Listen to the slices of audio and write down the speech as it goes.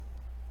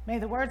May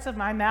the words of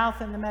my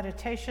mouth and the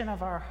meditation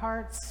of our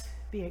hearts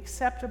be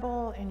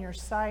acceptable in your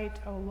sight,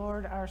 O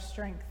Lord, our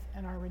strength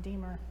and our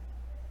Redeemer.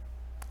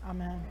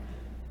 Amen.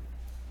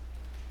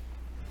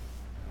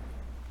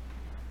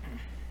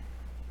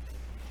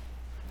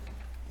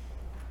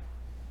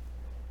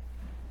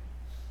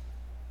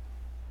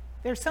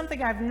 There's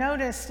something I've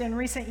noticed in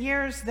recent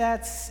years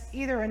that's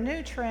either a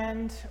new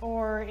trend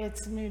or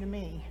it's new to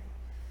me.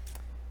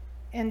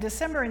 In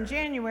December and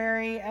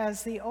January,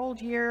 as the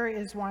old year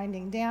is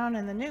winding down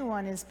and the new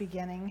one is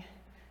beginning,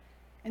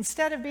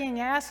 instead of being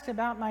asked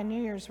about my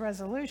New Year's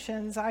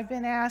resolutions, I've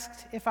been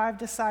asked if I've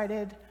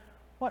decided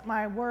what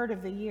my word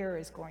of the year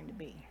is going to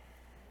be.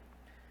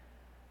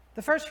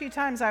 The first few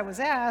times I was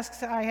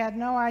asked, I had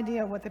no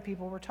idea what the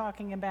people were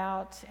talking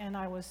about, and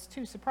I was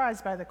too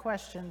surprised by the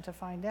question to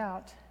find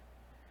out.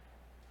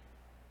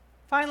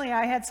 Finally,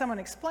 I had someone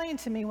explain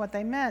to me what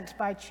they meant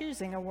by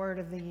choosing a word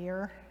of the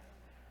year.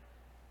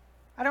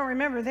 I don't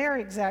remember their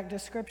exact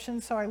description,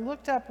 so I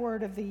looked up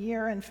word of the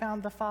year and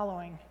found the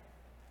following.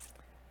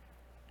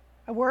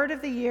 A word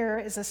of the year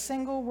is a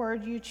single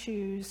word you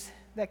choose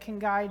that can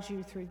guide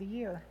you through the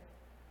year.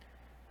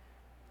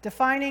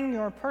 Defining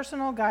your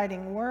personal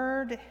guiding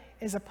word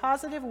is a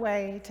positive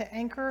way to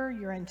anchor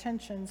your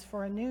intentions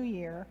for a new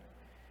year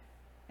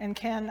and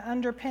can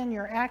underpin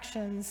your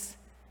actions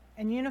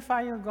and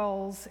unify your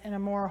goals in a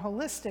more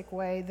holistic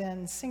way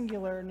than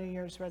singular New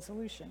Year's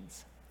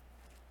resolutions.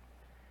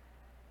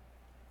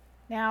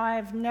 Now,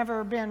 I've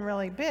never been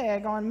really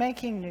big on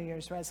making New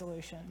Year's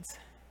resolutions.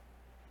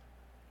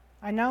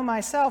 I know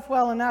myself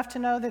well enough to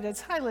know that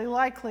it's highly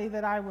likely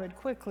that I would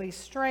quickly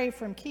stray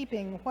from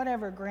keeping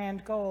whatever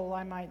grand goal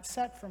I might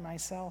set for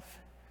myself.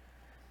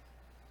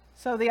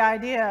 So the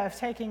idea of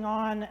taking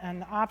on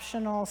an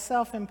optional,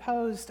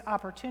 self-imposed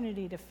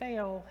opportunity to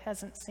fail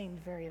hasn't seemed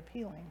very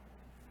appealing.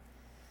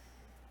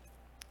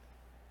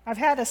 I've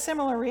had a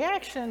similar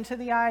reaction to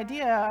the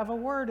idea of a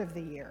word of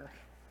the year.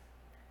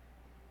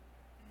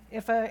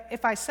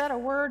 If I set a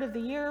word of the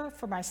year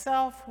for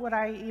myself, would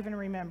I even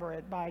remember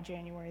it by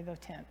January the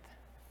 10th?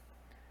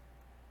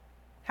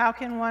 How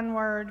can one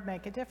word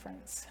make a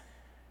difference?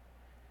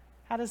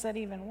 How does that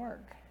even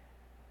work?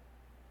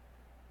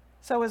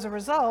 So as a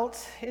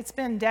result, it's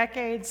been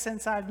decades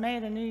since I've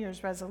made a New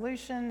Year's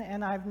resolution,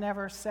 and I've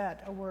never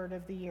set a word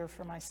of the year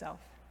for myself.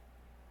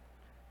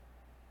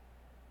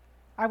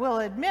 I will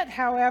admit,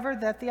 however,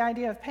 that the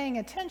idea of paying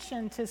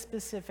attention to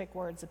specific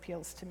words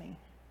appeals to me.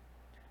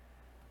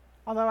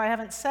 Although I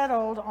haven't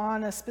settled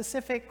on a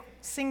specific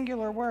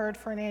singular word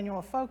for an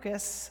annual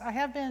focus, I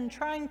have been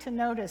trying to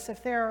notice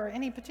if there are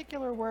any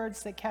particular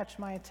words that catch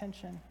my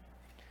attention.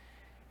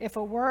 If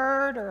a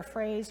word or a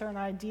phrase or an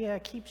idea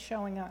keeps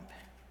showing up.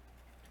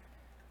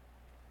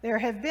 There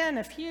have been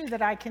a few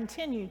that I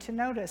continue to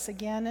notice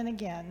again and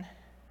again,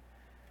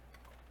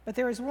 but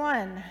there is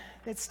one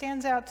that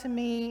stands out to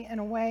me in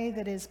a way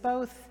that is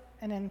both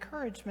an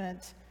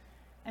encouragement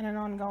and an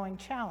ongoing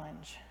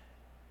challenge.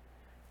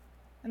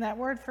 And that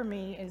word for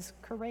me is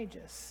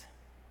courageous.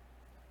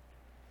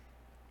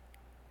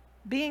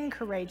 Being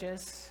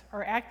courageous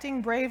or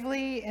acting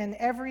bravely in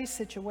every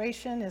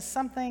situation is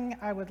something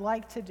I would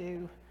like to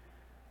do,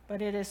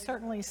 but it is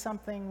certainly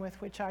something with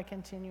which I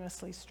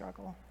continuously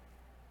struggle.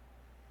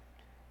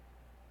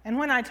 And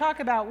when I talk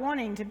about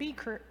wanting to be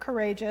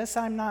courageous,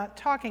 I'm not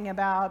talking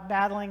about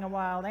battling a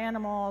wild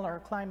animal or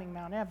climbing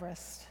Mount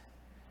Everest.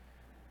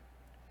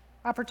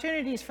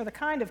 Opportunities for the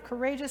kind of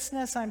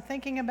courageousness I'm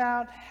thinking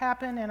about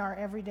happen in our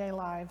everyday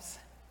lives.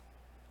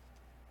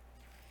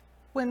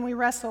 When we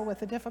wrestle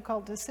with a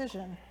difficult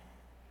decision,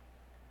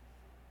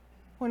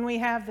 when we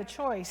have the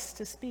choice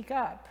to speak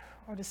up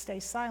or to stay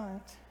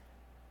silent,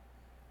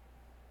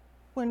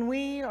 when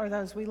we or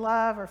those we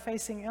love are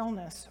facing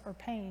illness or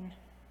pain,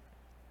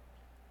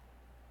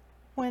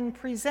 when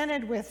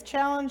presented with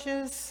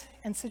challenges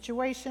and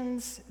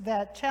situations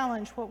that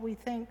challenge what we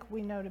think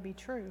we know to be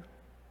true,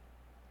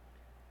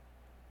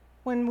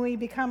 when we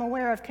become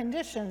aware of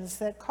conditions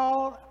that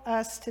call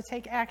us to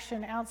take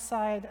action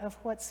outside of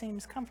what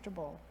seems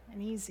comfortable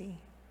and easy.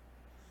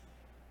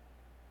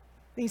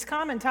 These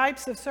common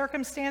types of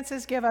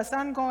circumstances give us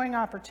ongoing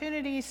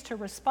opportunities to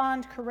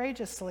respond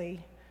courageously,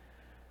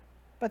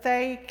 but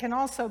they can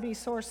also be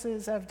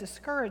sources of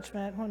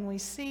discouragement when we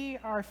see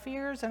our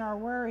fears and our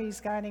worries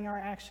guiding our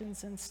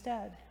actions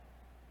instead.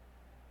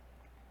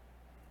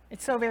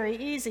 It's so very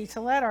easy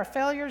to let our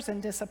failures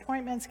and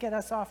disappointments get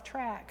us off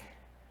track,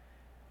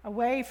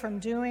 away from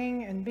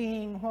doing and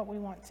being what we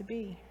want to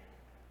be.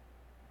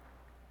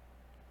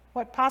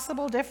 What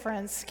possible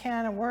difference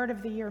can a word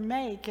of the year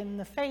make in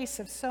the face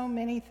of so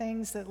many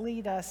things that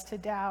lead us to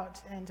doubt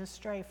and to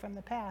stray from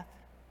the path?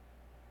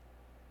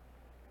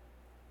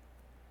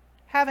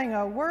 Having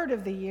a word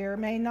of the year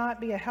may not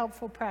be a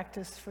helpful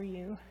practice for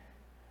you,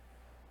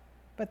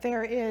 but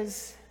there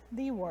is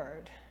the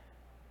word,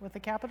 with a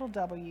capital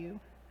W,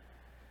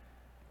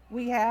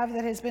 we have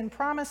that has been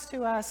promised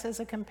to us as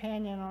a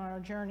companion on our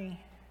journey.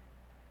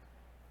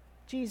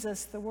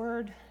 Jesus, the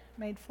Word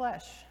made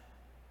flesh.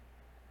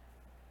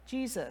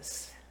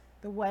 Jesus,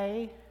 the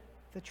way,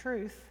 the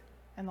truth,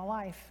 and the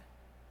life.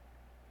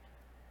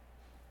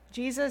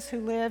 Jesus who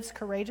lives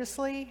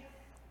courageously,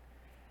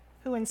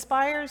 who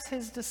inspires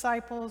his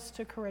disciples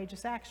to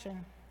courageous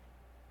action.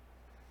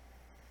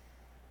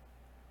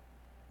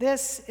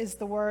 This is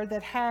the word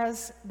that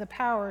has the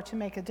power to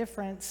make a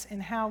difference in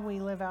how we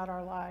live out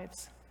our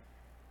lives.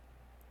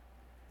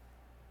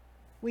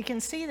 We can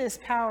see this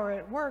power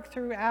at work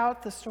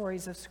throughout the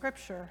stories of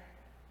Scripture.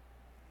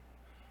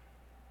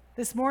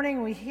 This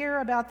morning we hear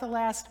about the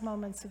last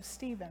moments of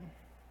Stephen.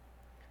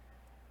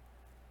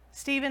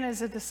 Stephen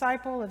is a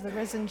disciple of the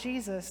risen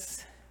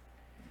Jesus,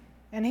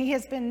 and he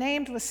has been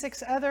named with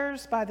 6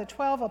 others by the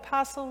 12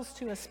 apostles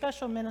to a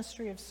special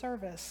ministry of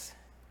service.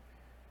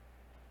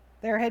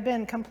 There had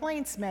been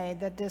complaints made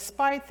that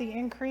despite the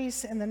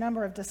increase in the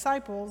number of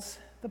disciples,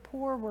 the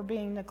poor were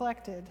being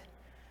neglected.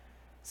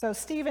 So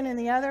Stephen and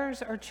the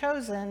others are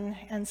chosen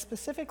and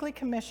specifically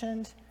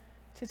commissioned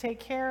to take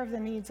care of the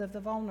needs of the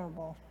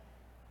vulnerable.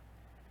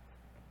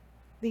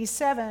 These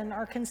 7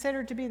 are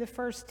considered to be the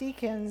first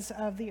deacons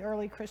of the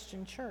early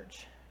Christian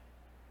church.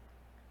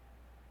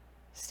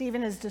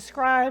 Stephen is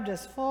described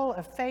as full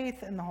of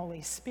faith in the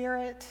Holy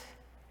Spirit,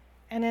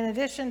 and in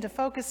addition to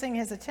focusing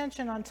his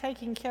attention on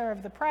taking care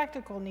of the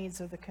practical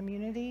needs of the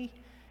community,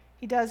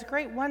 he does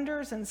great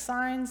wonders and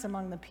signs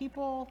among the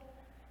people,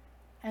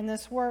 and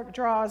this work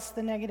draws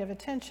the negative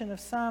attention of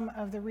some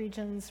of the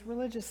region's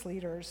religious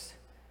leaders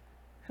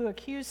who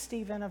accuse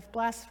Stephen of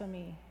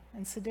blasphemy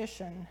and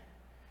sedition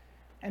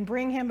and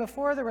bring him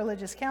before the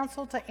religious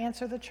council to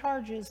answer the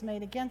charges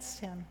made against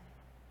him.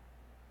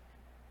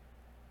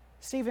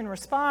 Stephen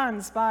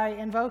responds by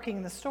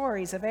invoking the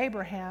stories of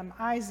Abraham,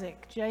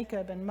 Isaac,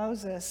 Jacob, and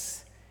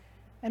Moses,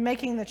 and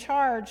making the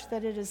charge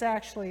that it is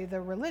actually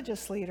the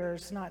religious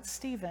leaders, not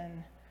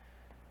Stephen,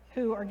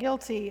 who are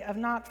guilty of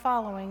not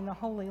following the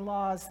holy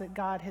laws that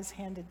God has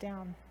handed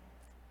down.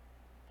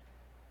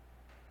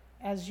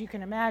 As you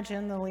can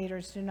imagine, the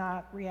leaders do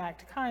not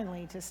react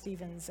kindly to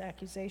Stephen's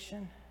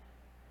accusation.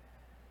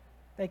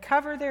 They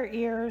cover their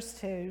ears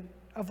to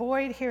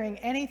avoid hearing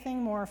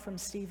anything more from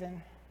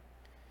Stephen,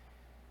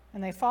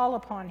 and they fall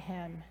upon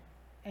him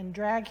and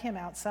drag him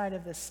outside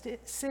of the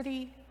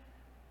city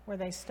where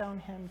they stone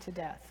him to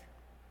death.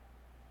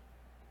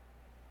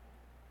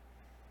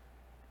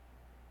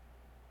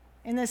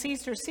 In this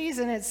Easter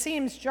season, it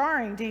seems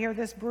jarring to hear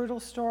this brutal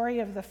story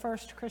of the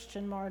first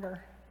Christian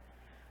martyr,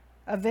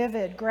 a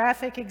vivid,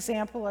 graphic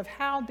example of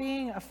how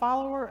being a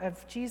follower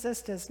of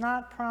Jesus does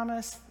not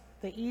promise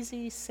the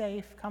easy,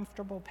 safe,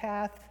 comfortable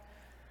path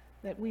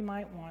that we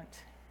might want.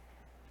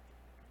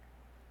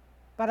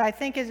 But I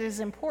think it is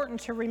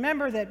important to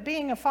remember that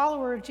being a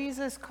follower of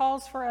Jesus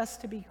calls for us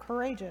to be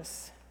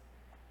courageous,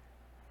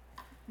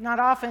 not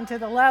often to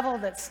the level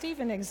that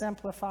Stephen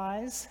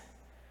exemplifies,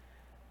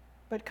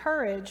 but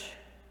courage,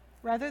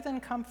 rather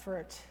than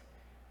comfort,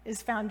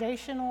 is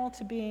foundational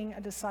to being a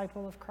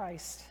disciple of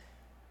Christ.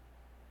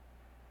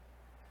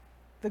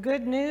 The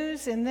good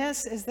news in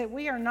this is that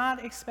we are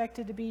not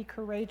expected to be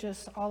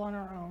courageous all on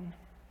our own.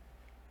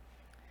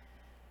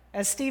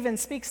 As Stephen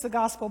speaks the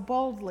gospel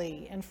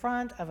boldly in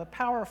front of a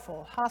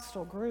powerful,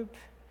 hostile group,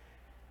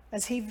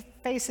 as he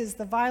faces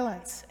the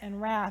violence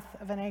and wrath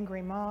of an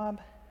angry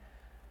mob,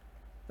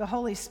 the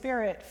Holy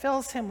Spirit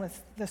fills him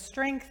with the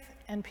strength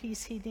and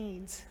peace he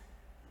needs.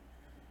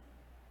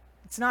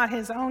 It's not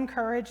his own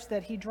courage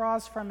that he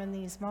draws from in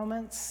these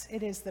moments.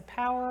 It is the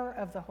power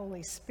of the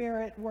Holy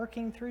Spirit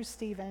working through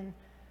Stephen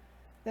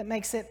that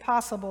makes it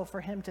possible for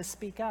him to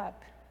speak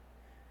up,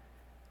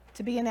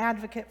 to be an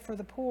advocate for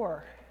the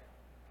poor,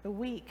 the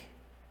weak,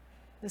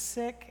 the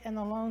sick, and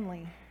the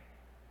lonely,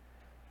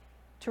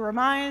 to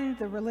remind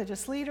the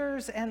religious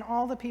leaders and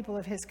all the people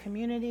of his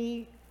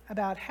community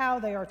about how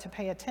they are to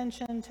pay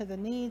attention to the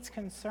needs,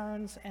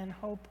 concerns, and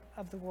hope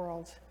of the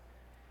world,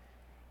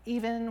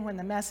 even when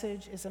the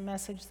message is a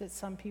message that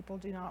some people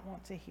do not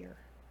want to hear.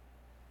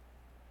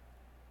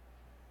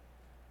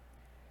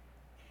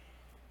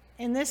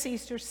 In this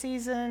Easter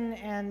season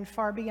and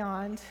far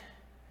beyond,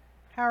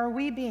 how are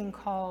we being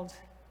called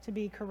to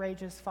be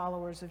courageous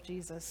followers of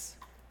Jesus?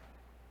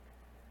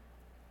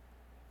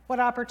 What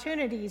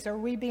opportunities are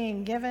we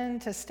being given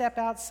to step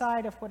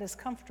outside of what is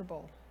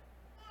comfortable,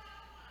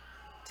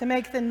 to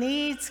make the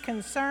needs,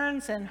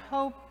 concerns, and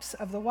hopes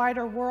of the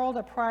wider world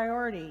a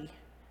priority,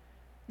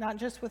 not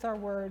just with our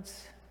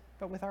words,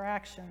 but with our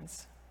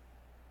actions?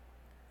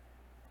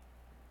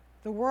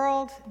 The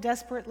world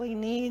desperately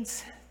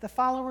needs the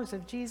followers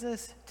of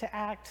Jesus to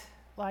act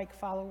like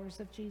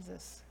followers of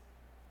Jesus.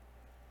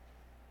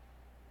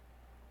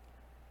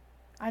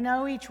 I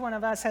know each one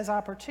of us has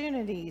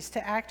opportunities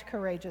to act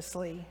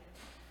courageously,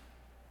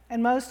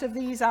 and most of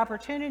these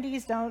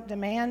opportunities don't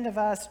demand of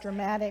us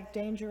dramatic,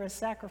 dangerous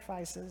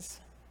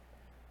sacrifices.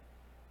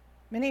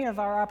 Many of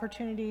our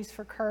opportunities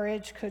for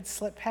courage could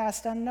slip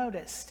past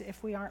unnoticed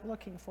if we aren't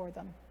looking for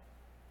them.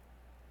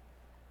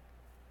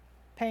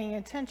 Paying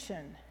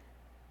attention,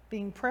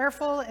 being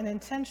prayerful and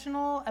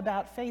intentional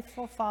about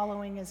faithful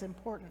following is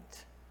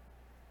important.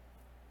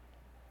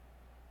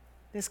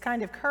 This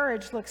kind of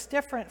courage looks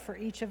different for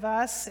each of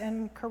us,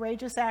 and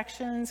courageous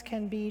actions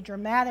can be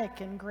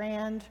dramatic and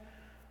grand,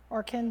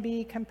 or can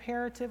be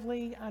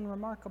comparatively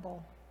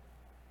unremarkable.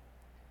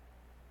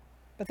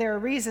 But there are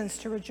reasons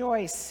to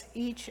rejoice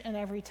each and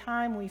every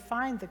time we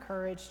find the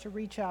courage to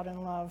reach out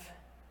in love,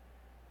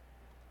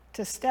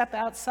 to step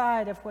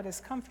outside of what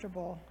is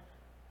comfortable,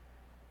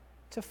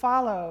 to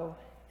follow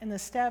in the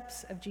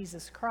steps of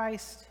Jesus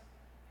Christ,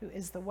 who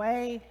is the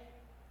way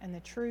and the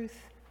truth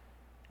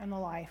and the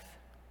life.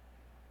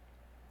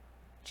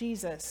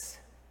 Jesus,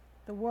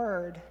 the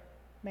Word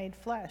made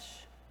flesh.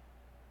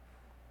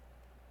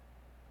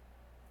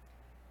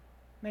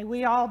 May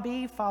we all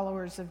be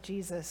followers of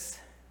Jesus,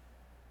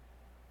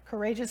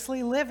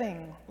 courageously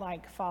living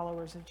like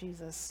followers of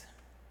Jesus,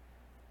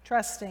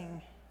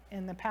 trusting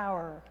in the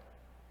power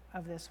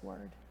of this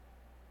word.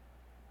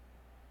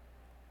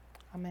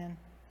 Amen.